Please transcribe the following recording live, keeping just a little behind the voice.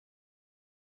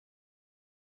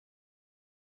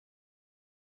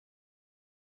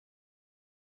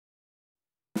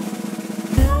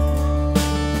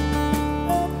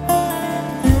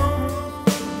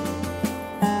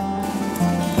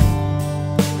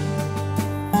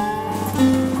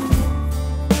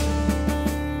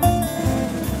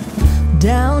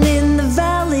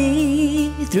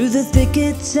the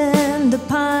thickets and the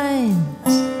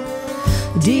pines,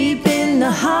 deep in the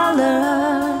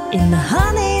holler, in the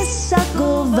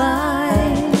honeysuckle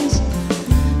vines,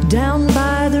 down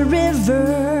by the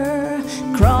river,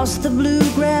 cross the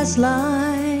bluegrass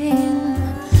line.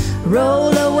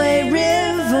 Roll away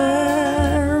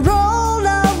river, roll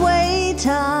away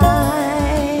time.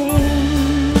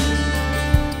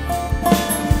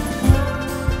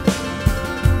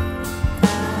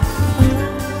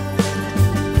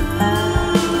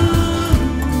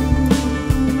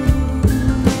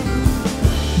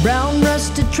 Brown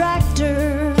rusted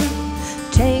tractor,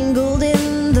 tangled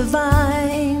in the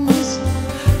vines,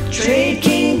 trade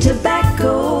king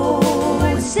tobacco,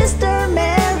 and Sister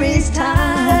Mary's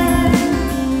time.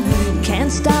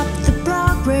 Can't stop the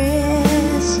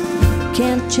progress,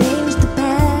 can't change the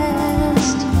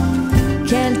past,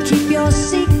 can't keep your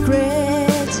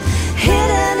secrets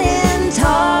hidden in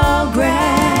tall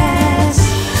grass.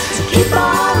 So keep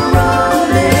on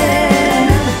rolling,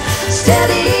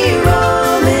 steady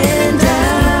rolling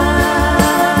down.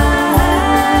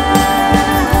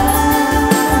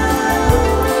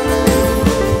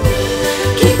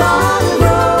 Keep on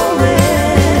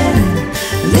growing,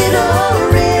 little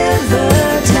river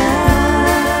town.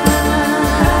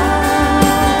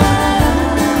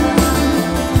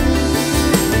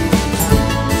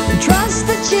 Trust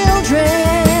the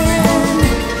children,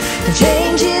 the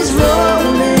change is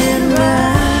rolling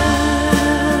round.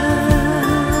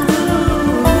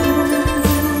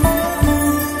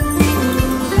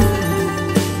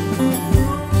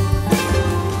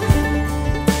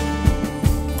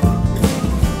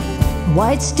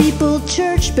 White steepled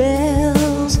church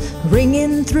bells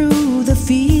ringing through the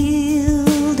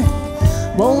field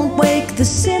won't wake the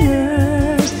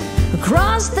sinners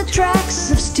across the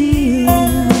tracks of steel.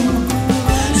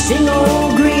 Sing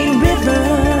old green river,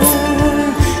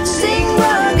 sing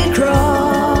rugged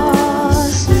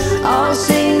cross, all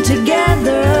sing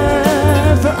together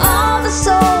for all the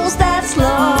souls that's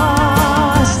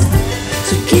lost.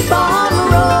 So keep on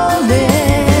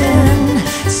rolling,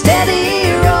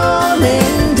 steady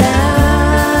rolling down.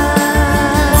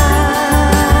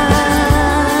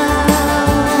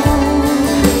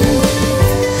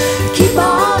 Keep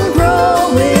on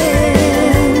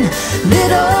growing,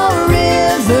 little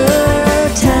river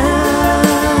town.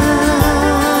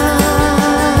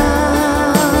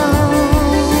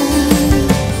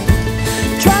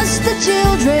 Trust the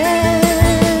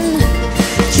children,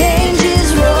 change is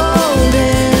rolling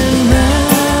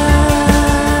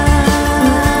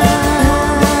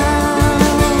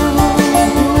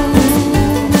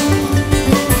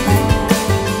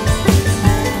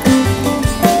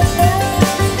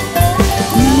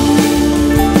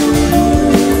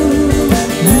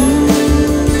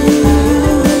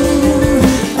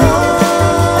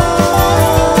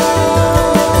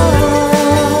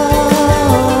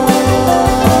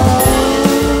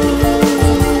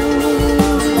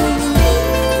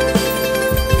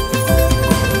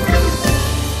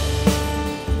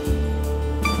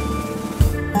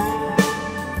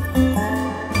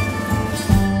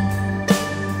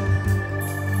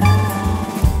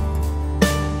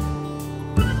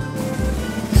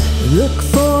Look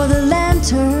for the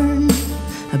lantern,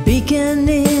 a beacon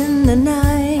in the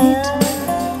night,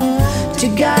 to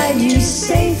guide you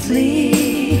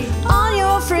safely on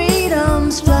your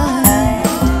freedom's flight.